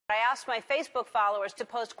I asked my Facebook followers to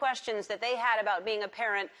post questions that they had about being a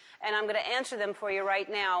parent, and I'm going to answer them for you right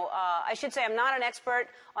now. I should say I'm not an expert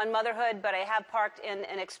on motherhood, but I have parked in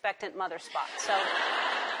an expectant mother spot. So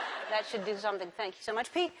that should do something. Thank you so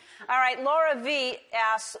much, Pete. All right, Laura V.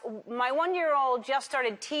 asks, my 1-year-old just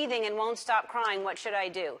started teething and won't stop crying. What should I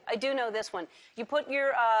do? I do know this one. You put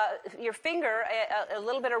your finger, a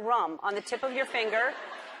little bit of rum on the tip of your finger,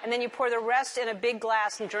 and then you pour the rest in a big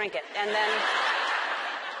glass and drink it. And then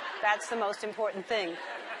that's the most important thing.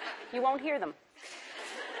 You won't hear them.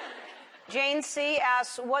 Jane C.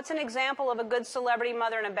 asks, what's an example of a good celebrity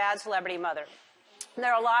mother and a bad celebrity mother?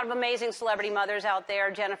 There are a lot of amazing celebrity mothers out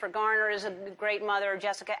there. Jennifer Garner is a great mother,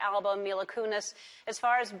 Jessica Alba, Mila Kunis. As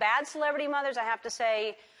far as bad celebrity mothers, I have to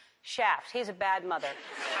say Shaft. He's a bad mother.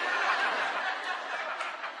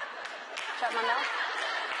 Shut my mouth.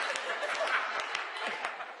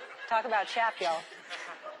 Talk about Shaft, y'all.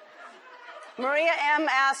 Maria M.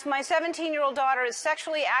 asks, my 17-year-old daughter is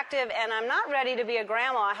sexually active and I'm not ready to be a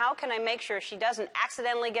grandma. How can I make sure she doesn't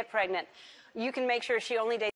accidentally get pregnant? You can make sure she only dates